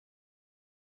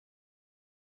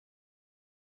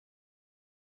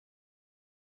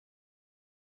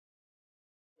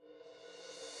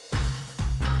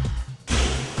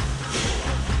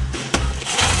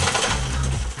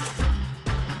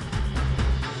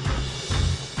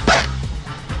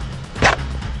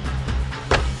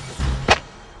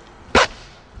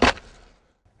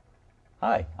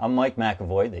Hi, I'm Mike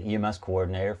McEvoy, the EMS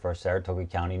coordinator for Saratoga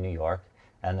County, New York,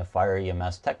 and the Fire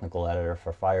EMS technical editor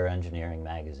for Fire Engineering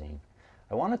magazine.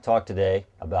 I want to talk today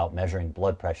about measuring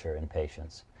blood pressure in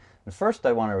patients. And first,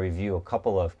 I want to review a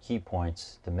couple of key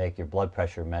points to make your blood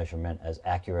pressure measurement as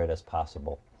accurate as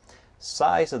possible.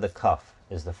 Size of the cuff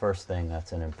is the first thing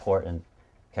that's an important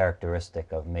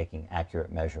characteristic of making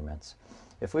accurate measurements.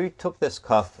 If we took this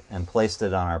cuff and placed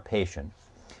it on our patient,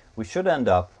 we should end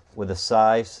up with a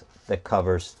size that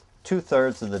covers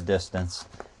 2/3 of the distance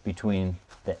between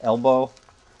the elbow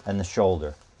and the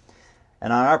shoulder.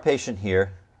 And on our patient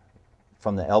here,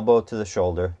 from the elbow to the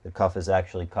shoulder, the cuff is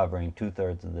actually covering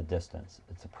 2/3 of the distance.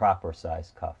 It's a proper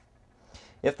size cuff.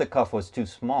 If the cuff was too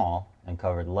small and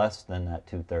covered less than that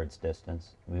 2/3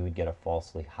 distance, we would get a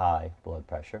falsely high blood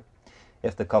pressure.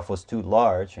 If the cuff was too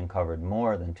large and covered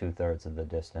more than 2/3 of the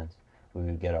distance, we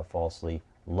would get a falsely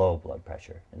low blood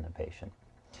pressure in the patient.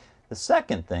 The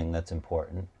second thing that's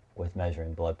important with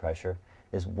measuring blood pressure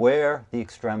is where the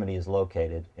extremity is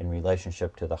located in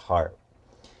relationship to the heart.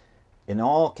 In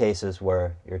all cases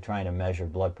where you're trying to measure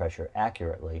blood pressure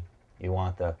accurately, you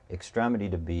want the extremity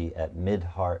to be at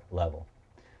mid-heart level.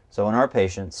 So in our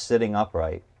patient, sitting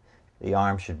upright, the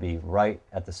arm should be right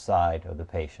at the side of the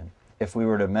patient. If we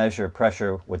were to measure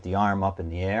pressure with the arm up in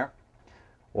the air,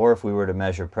 or if we were to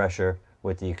measure pressure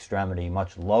with the extremity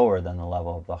much lower than the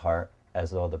level of the heart,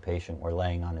 as though the patient were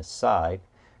laying on his side,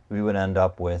 we would end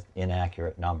up with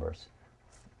inaccurate numbers.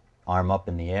 Arm up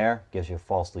in the air gives you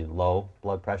falsely low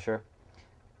blood pressure.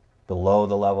 Below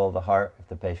the level of the heart, if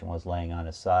the patient was laying on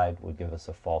his side, would give us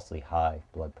a falsely high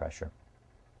blood pressure.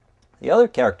 The other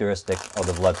characteristic of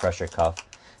the blood pressure cuff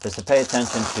is to pay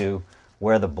attention to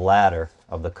where the bladder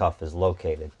of the cuff is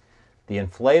located. The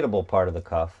inflatable part of the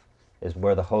cuff is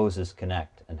where the hoses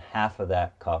connect, and half of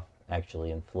that cuff actually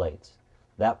inflates.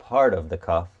 That part of the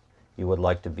cuff you would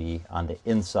like to be on the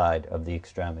inside of the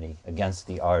extremity against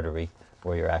the artery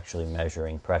where you're actually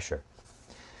measuring pressure.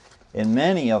 In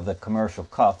many of the commercial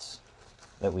cuffs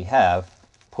that we have,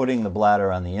 putting the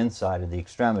bladder on the inside of the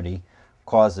extremity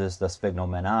causes the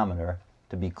sphygmomanometer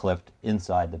to be clipped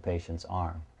inside the patient's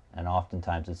arm, and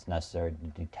oftentimes it's necessary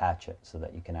to detach it so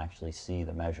that you can actually see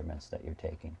the measurements that you're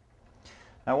taking.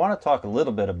 Now, I want to talk a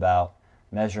little bit about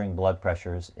measuring blood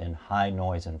pressures in high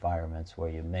noise environments where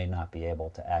you may not be able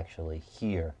to actually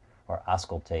hear or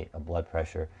auscultate a blood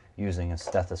pressure using a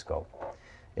stethoscope.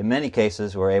 In many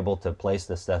cases, we're able to place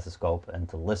the stethoscope and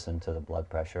to listen to the blood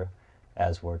pressure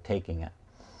as we're taking it.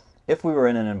 If we were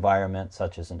in an environment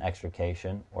such as an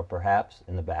extrication or perhaps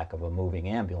in the back of a moving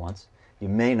ambulance, you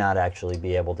may not actually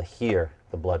be able to hear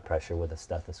the blood pressure with a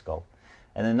stethoscope.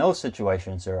 And in those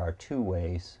situations, there are two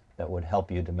ways that would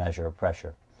help you to measure a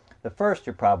pressure. The first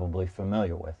you're probably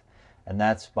familiar with, and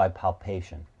that's by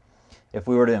palpation. If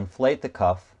we were to inflate the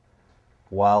cuff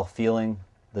while feeling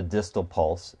the distal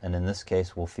pulse, and in this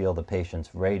case we'll feel the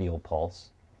patient's radial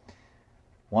pulse,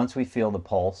 once we feel the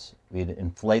pulse, we'd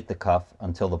inflate the cuff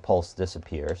until the pulse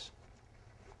disappears.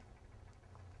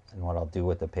 And what I'll do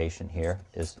with the patient here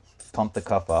is pump the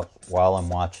cuff up while I'm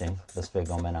watching the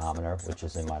sphygmomanometer, which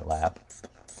is in my lap.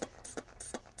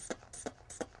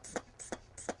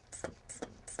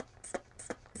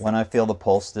 When I feel the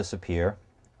pulse disappear,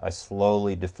 I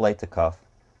slowly deflate the cuff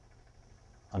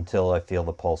until I feel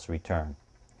the pulse return.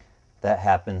 That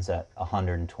happens at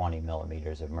 120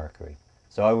 millimeters of mercury.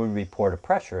 So I would report a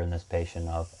pressure in this patient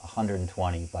of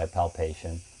 120 by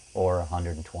palpation or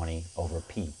 120 over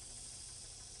P.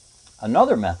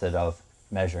 Another method of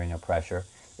measuring a pressure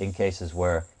in cases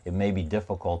where it may be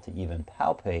difficult to even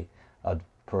palpate a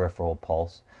peripheral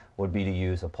pulse would be to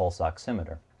use a pulse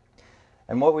oximeter.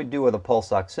 And what we do with a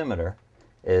pulse oximeter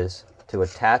is to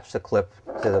attach the clip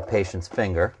to the patient's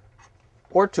finger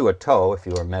or to a toe if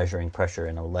you are measuring pressure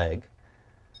in a leg.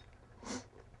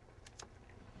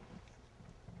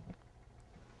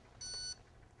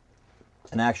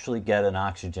 And actually get an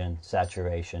oxygen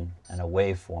saturation and a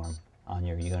waveform on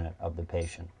your unit of the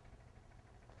patient.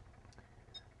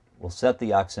 We'll set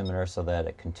the oximeter so that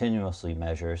it continuously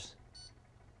measures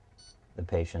the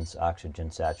patient's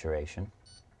oxygen saturation.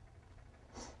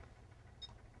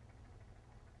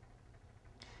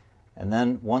 And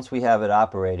then once we have it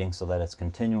operating so that it's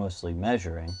continuously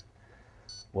measuring,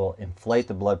 we'll inflate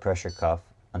the blood pressure cuff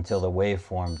until the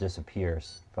waveform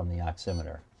disappears from the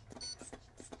oximeter.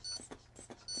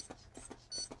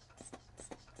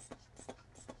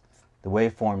 The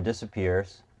waveform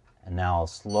disappears, and now I'll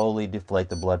slowly deflate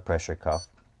the blood pressure cuff.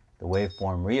 The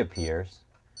waveform reappears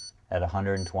at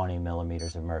 120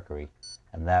 millimeters of mercury,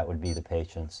 and that would be the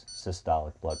patient's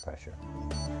systolic blood pressure.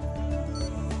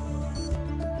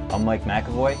 I'm Mike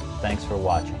McEvoy. Thanks for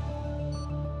watching.